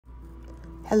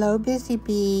Hello, busy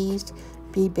bees.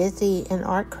 Be busy in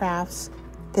art crafts.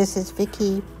 This is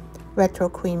Vicky, Retro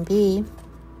Queen Bee.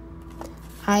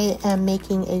 I am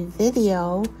making a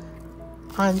video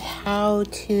on how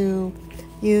to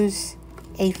use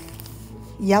a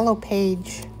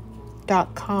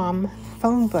yellowpage.com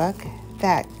phone book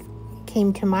that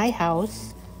came to my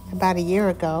house about a year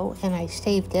ago, and I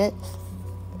saved it.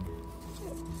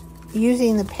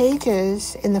 Using the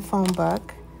pages in the phone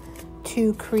book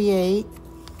to create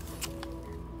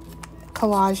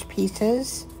collage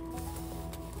pieces,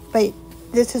 but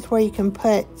this is where you can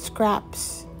put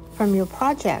scraps from your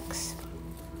projects.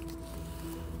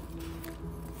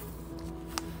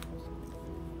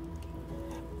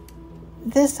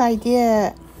 This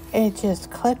idea, it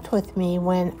just clicked with me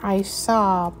when I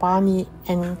saw Bonnie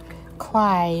and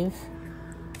Clive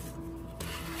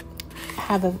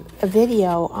have a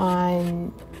video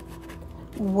on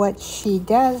what she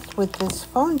does with this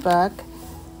phone book.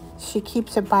 She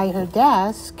keeps it by her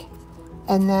desk,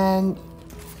 and then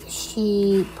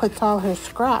she puts all her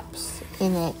scraps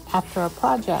in it after a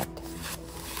project.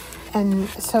 And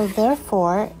so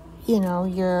therefore,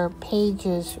 your page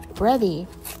is ready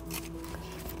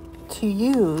to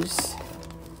use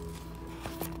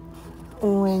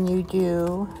when you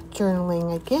do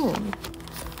journaling again.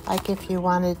 Like if you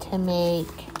wanted to make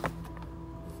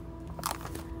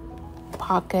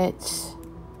pockets,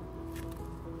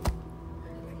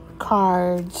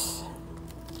 cards,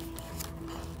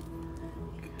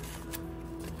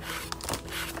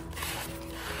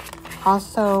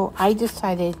 also I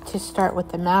decided to start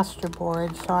with the master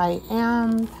board, so I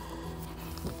am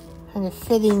kind of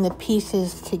fitting the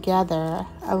pieces together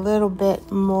a little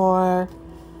bit more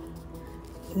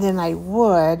than I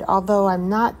would, although I'm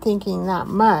not thinking that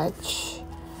much,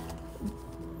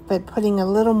 but putting a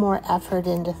little more effort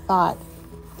into thought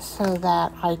so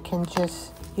that I can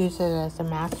just use it as a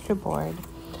master board.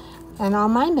 And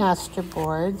on my master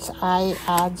boards, I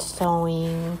add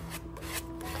sewing,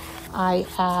 I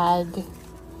add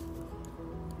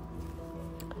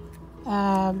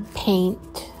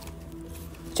paint,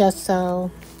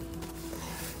 gesso,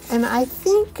 and I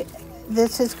think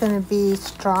this is going to be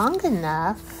strong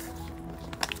enough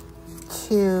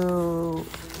to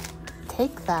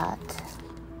take that.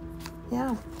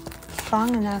 Yeah,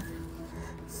 strong enough.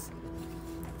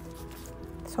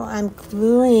 So I'm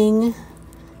gluing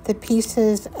the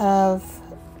pieces of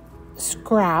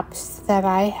scraps that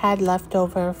I had left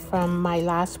over from my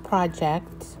last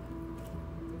project.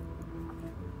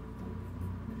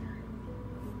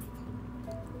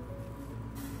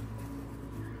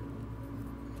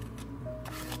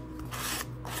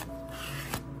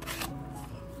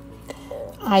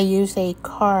 I use a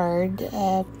card,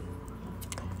 I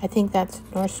think that's a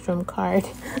Nordstrom card,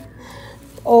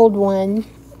 old one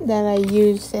that I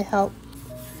use to help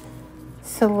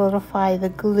solidify the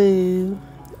glue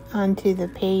onto the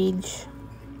page.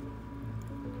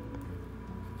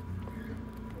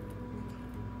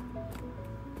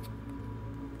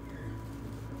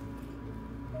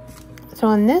 So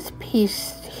on this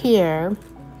piece here,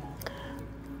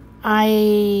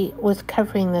 I was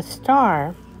covering the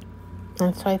star,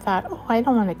 and so I thought, oh, I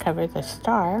don't want to cover the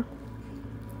star.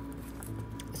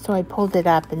 So I pulled it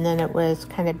up, and then it was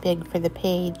kind of big for the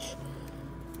page.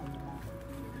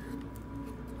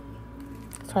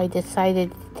 So I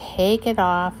decided to take it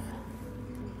off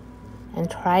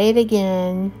and try it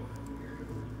again.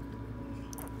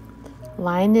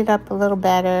 Line it up a little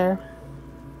better.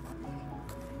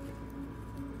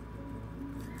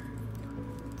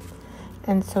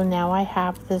 And so now I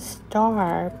have the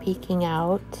star peeking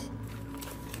out.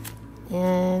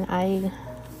 And I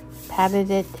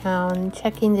patted it down,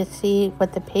 checking to see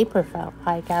what the paper felt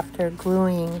like after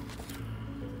gluing.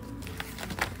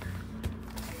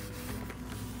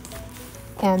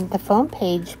 And the foam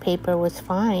page paper was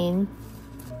fine.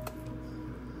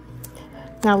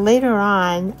 Now later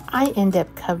on, I end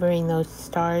up covering those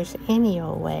stars any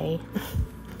old way.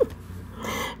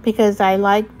 Because I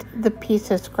liked the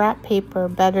piece of scrap paper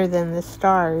better than the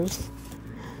stars.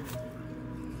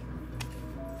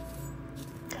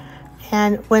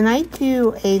 And when I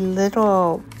do a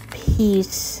little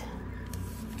piece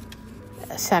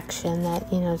section that,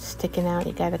 sticking out,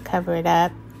 you got to cover it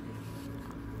up,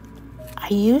 I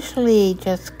usually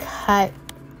just kind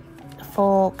of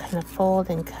fold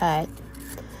and cut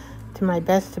to my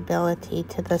best ability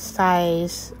to the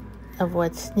size of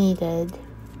what's needed.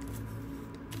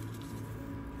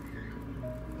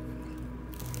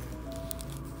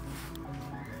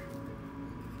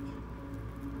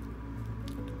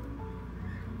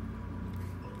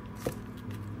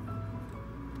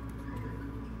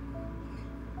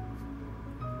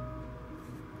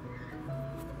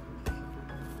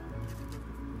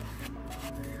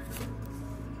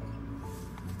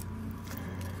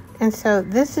 And so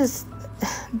this is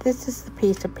the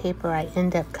piece of paper I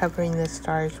end up covering the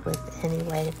stars with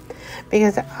anyway,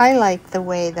 because I like the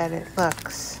way that it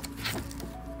looks.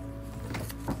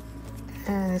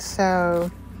 And so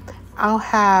I'll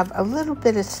have a little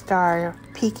bit of star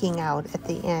peeking out at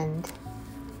the end.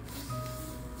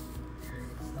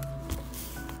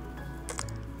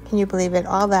 Can you believe it?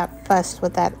 All that fuss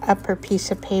with that upper piece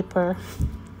of paper.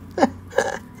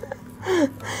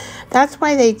 That's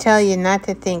why they tell you not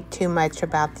to think too much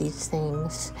about these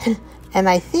things. And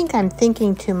I think I'm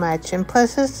thinking too much. And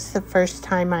plus, this is the first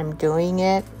time I'm doing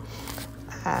it.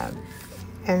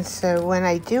 And so when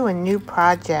I do a new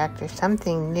project or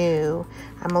something new,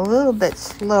 I'm a little bit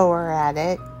slower at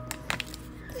it.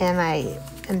 And I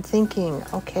am thinking,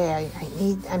 okay,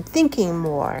 I'm thinking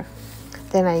more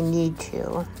than I need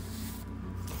to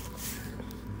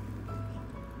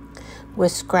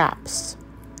with scraps.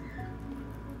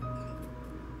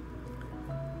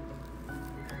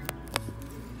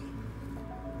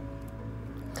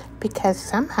 Because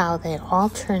somehow they all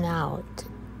turn out.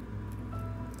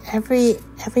 Every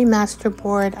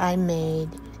masterboard I made,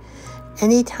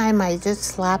 anytime I just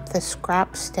slap the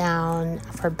scraps down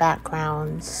for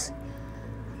backgrounds,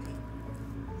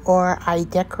 or I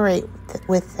decorate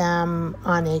with them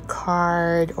on a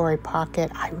card or a pocket,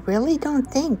 I really don't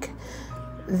think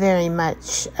very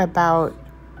much about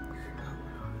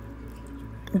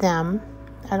them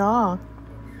at all.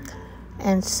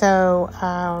 And so,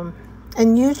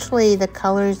 and usually the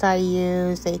colors I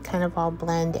use, they kind of all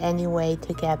blend anyway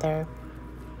together.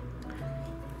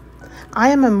 I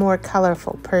am a more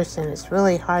colorful person. It's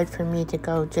really hard for me to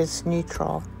go just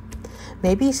neutral.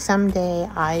 Maybe someday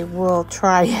I will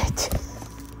try it.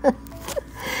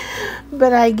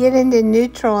 But I get into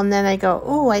neutral and then I go,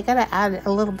 ooh, I gotta add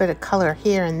a little bit of color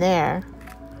here and there.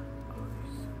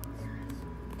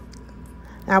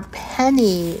 Now,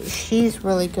 Penny, she's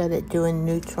really good at doing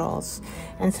neutrals.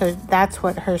 And so that's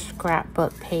what her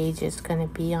scrapbook page is going to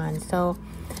be on. So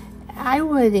I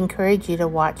would encourage you to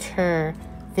watch her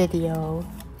video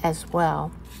as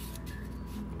well.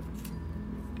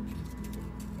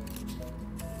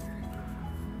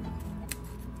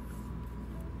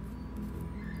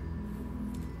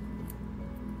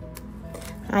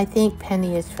 I think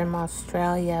Penny is from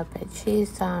Australia, but she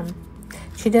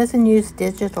doesn't use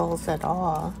digitals at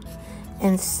all.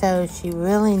 And so she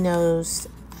really knows,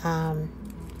 and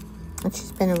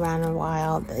she's been around a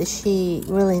while, she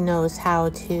really knows how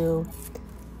to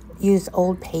use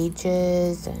old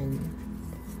pages and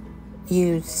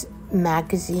use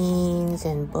magazines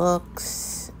and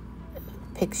books,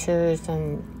 pictures,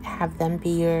 and have them be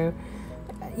your,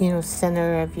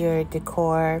 center of your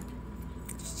decor.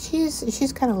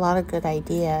 She's got a lot of good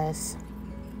ideas.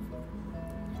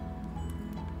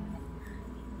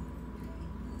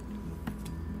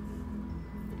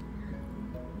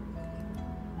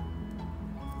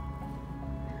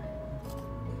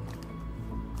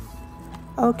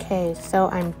 Okay, so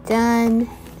I'm done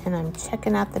and I'm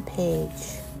checking out the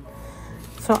page.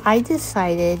 So I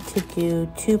decided to do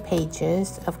 2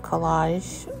 pages of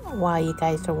collage while you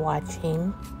guys are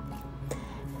watching.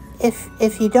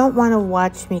 If you don't want to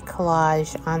watch me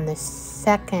collage on the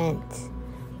second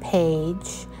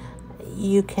page,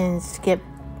 you can skip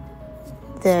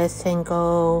this and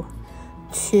go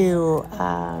to,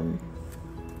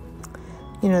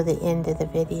 the end of the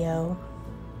video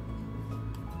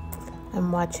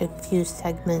and watch a few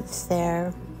segments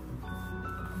there.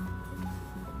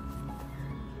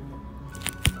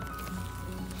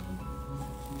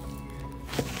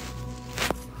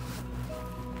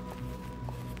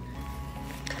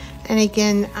 And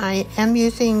again, I am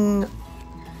using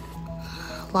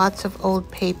lots of old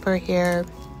paper here.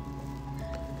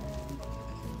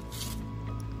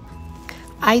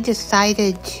 I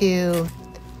decided to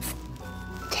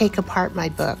take apart my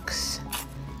books,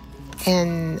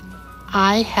 and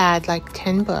I had like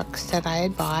 10 books that I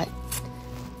had bought,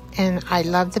 and I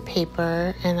love the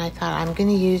paper, and I thought I'm going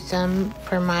to use them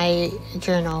for my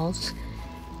journals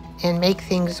and make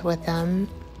things with them.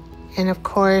 And of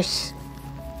course,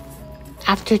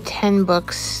 after 10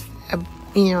 books,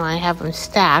 I have them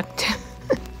stacked.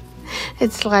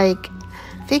 It's like,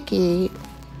 Vicki,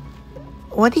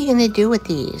 what are you going to do with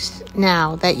these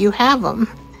now that you have them?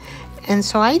 And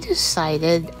so I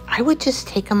decided I would just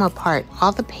take them apart,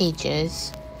 all the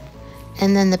pages,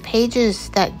 and then the pages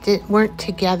that weren't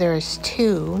together as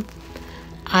 2,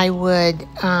 I would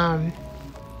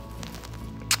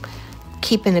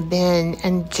keep in a bin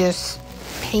and just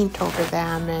paint over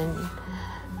them and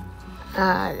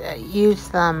use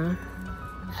them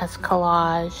as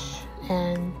collage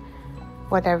and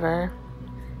whatever.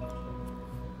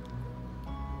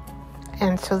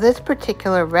 And so this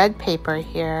particular red paper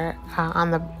here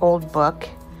on the old book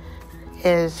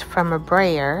is from a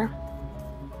brayer.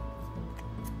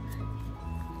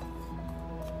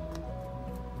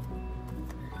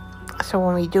 So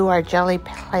when we do our jelly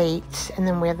plates and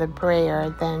then we have the brayer,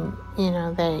 then, you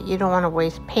know, you don't want to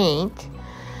waste paint.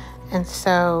 And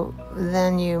so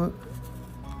then you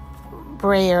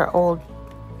brayer old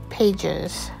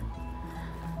pages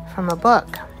from a book.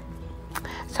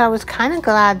 So I was kind of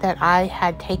glad that I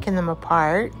had taken them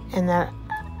apart and that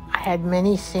I had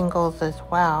many singles as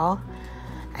well.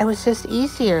 It was just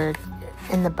easier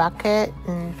in the bucket,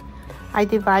 and I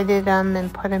divided them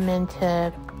and put them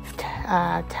into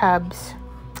tubs,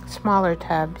 smaller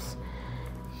tubs,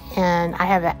 and I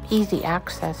have easy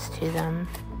access to them.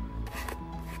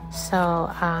 So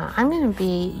I'm going to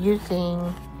be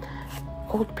using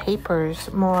old papers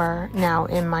more now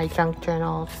in my junk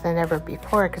journals than ever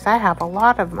before, because I have a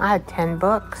lot of them. I had 10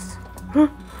 books.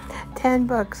 10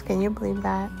 books, can you believe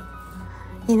that?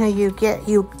 You know, you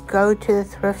go to the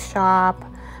thrift shop,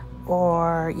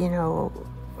 or, you know,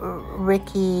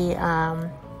 Ricky,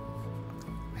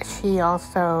 she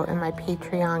also, in my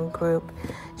Patreon group,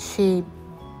 she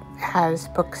has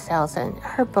book sales, and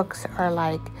her books are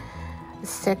like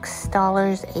 $6,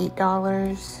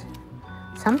 $8,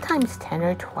 sometimes 10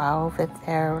 or 12 if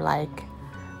they're like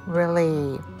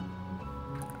really,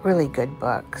 really good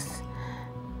books.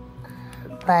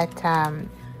 But, and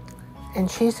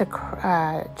she's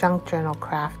a junk journal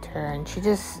crafter, and she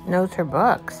just knows her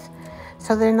books.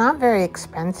 So they're not very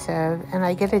expensive, and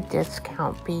I get a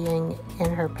discount being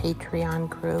in her Patreon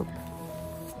group.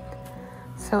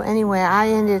 So anyway, I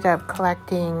ended up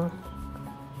collecting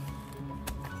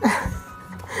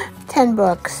 10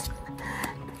 books.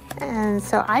 And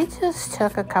so I just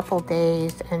took a couple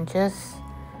days and just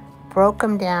broke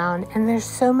them down, and they're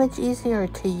so much easier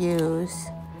to use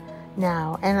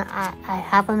now. And I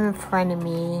have them in front of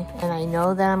me, and I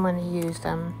know that I'm going to use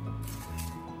them.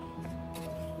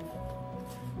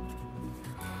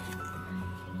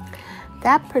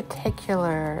 That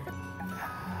particular,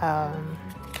 I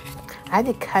had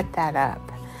to cut that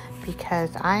up because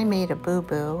I made a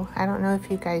boo-boo. I don't know if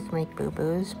you guys make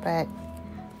boo-boos, but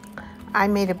I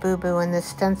made a boo-boo and the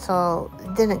stencil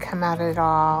didn't come out at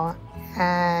all.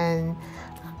 And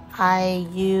I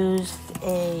used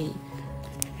a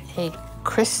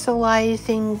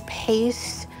crystallizing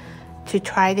paste to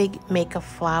try to make a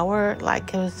flower,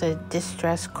 like it was a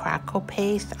distressed crackle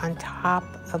paste on top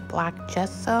of black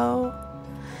gesso.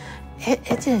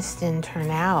 It just didn't turn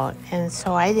out, and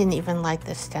so I didn't even like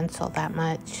the stencil that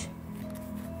much.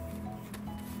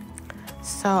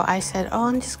 So I said, oh,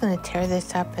 I'm just going to tear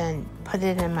this up and put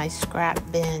it in my scrap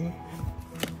bin.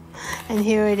 And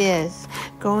here it is,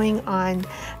 going on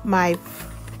my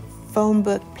phone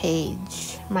book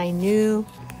page, my new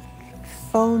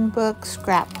phone book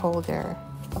scrap holder.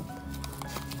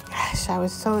 Gosh, I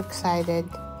was so excited.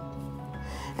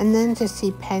 And then to see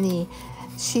Penny,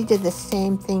 she did the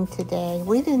same thing today.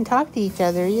 We didn't talk to each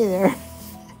other either.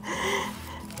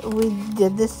 We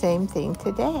did the same thing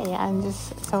today. I'm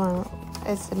just so,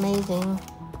 it's amazing.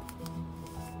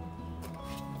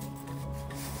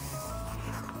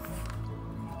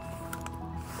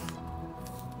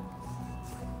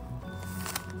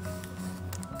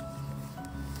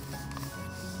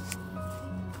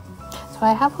 So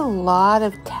I have a lot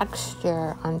of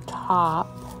texture on top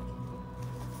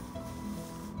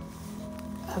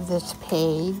of this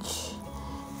page,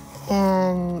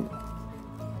 and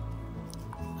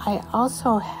I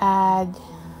also had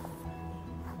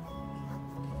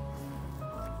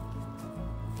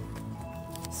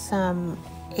some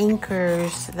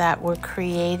anchors that were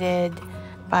created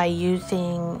by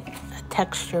using a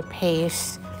texture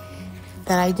paste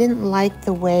that I didn't like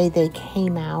the way they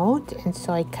came out, and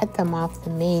so I cut them off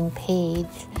the main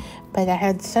page. But I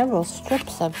had several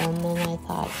strips of them, and I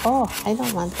thought, oh, I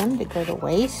don't want them to go to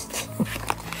waste.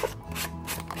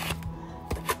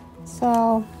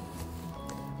 So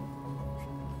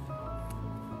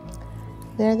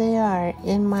there they are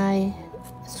in my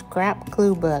scrap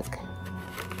glue book.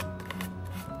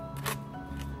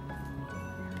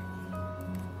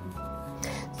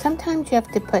 Sometimes you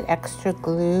have to put extra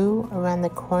glue around the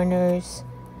corners.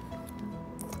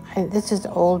 This is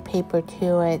old paper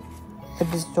too. It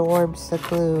absorbs the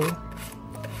glue.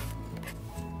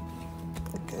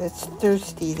 It's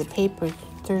thirsty. The paper's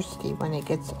thirsty when it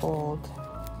gets old.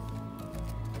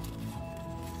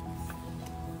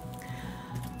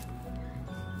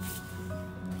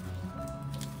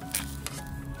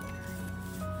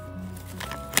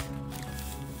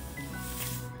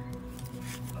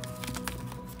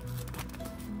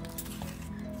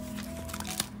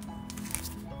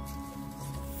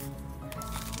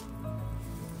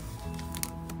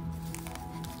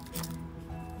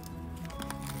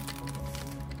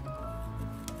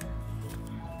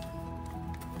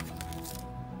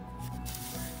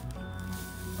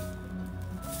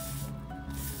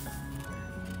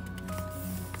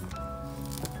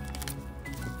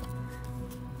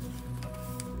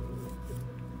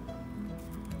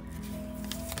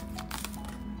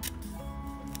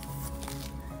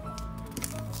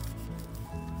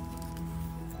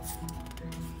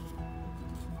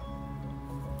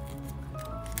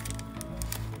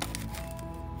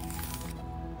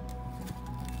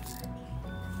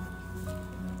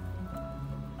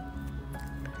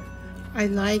 I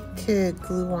like to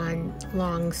glue on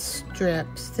long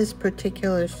strips. This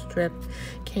particular strip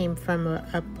came from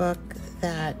a book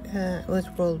that was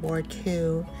World War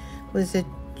II. It was a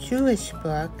Jewish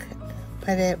book,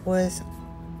 but it was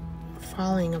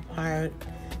falling apart,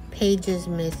 pages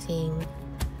missing.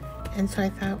 And so I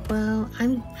thought, well,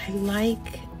 I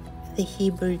like the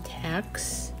Hebrew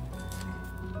text,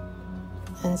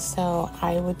 and so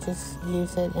I would just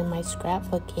use it in my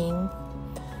scrapbooking,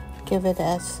 give it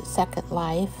a second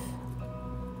life.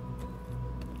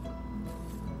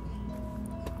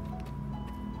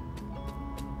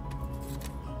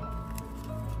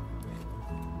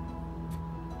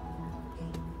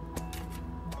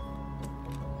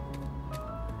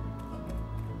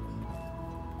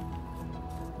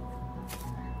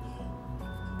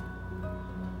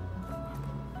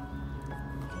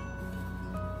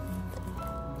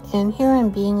 And here I'm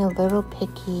being a little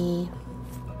picky,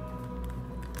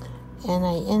 and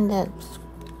I end up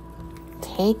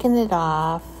taking it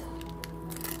off,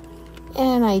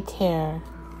 and I tear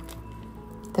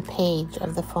the page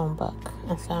of the phone book.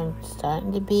 And so I'm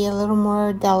starting to be a little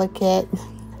more delicate.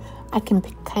 I can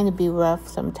kind of be rough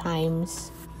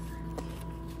sometimes.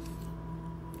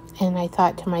 And I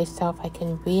thought to myself, I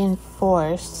can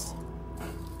reinforce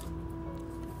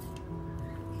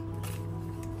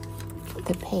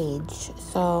the page.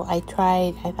 So I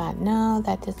thought, no,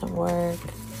 that doesn't work.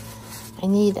 I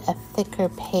need a thicker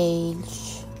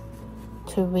page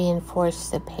to reinforce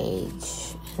the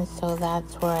page. And so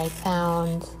that's where I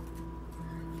found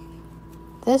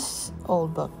this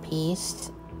old book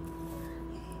piece,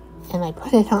 and I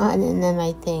put it on, and then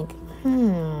I think,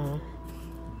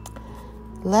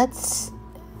 let's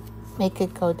make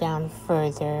it go down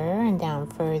further and down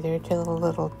further till the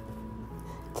little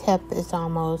tip is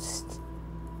almost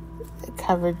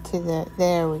covered to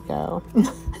there we go.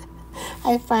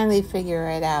 I finally figure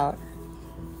it out.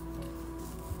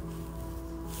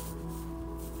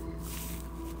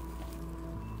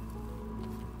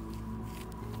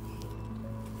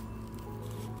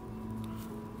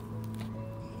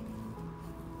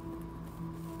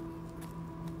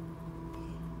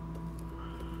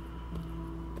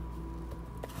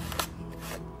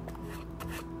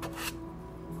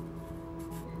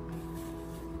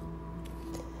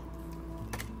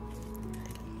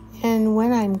 And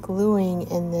when I'm gluing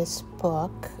in this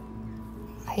book,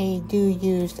 I do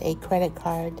use a credit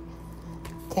card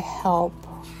to help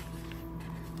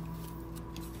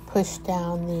push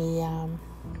down the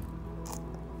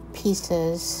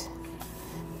pieces.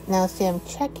 Now see, I'm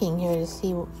checking here to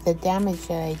see the damage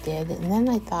that I did, and then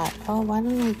I thought, oh, why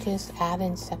don't I just add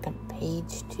in second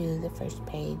page to the first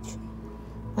page?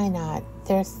 Why not?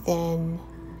 They're thin.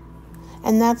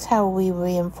 And that's how we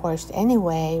reinforced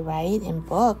anyway, right, in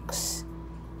books.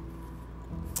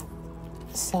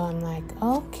 So I'm like,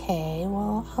 okay,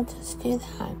 well, I'll just do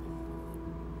that.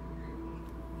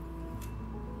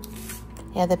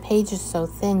 Yeah, the page is so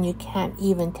thin, you can't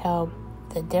even tell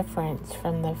the difference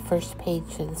from the first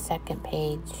page to the second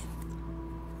page.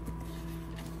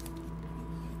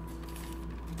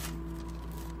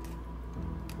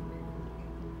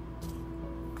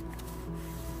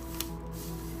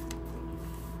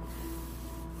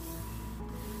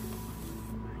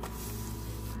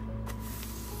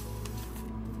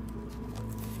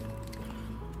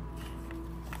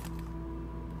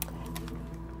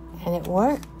 And it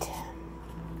worked.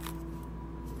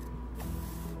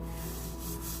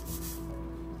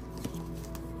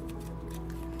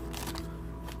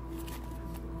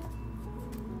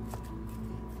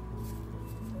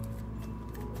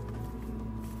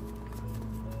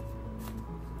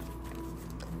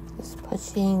 Just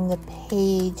pushing the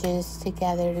pages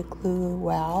together to glue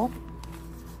well.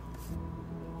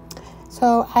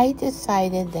 So I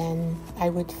decided then I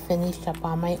would finish up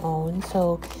on my own.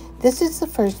 So this is the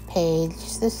first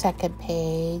page, the second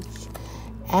page,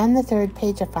 and the third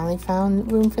page. I finally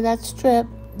found room for that strip,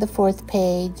 the fourth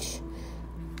page,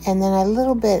 and then a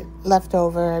little bit left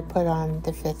over I put on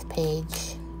the fifth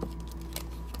page.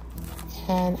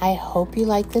 And I hope you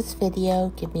like this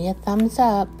video. Give me a thumbs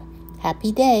up.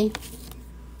 Happy day.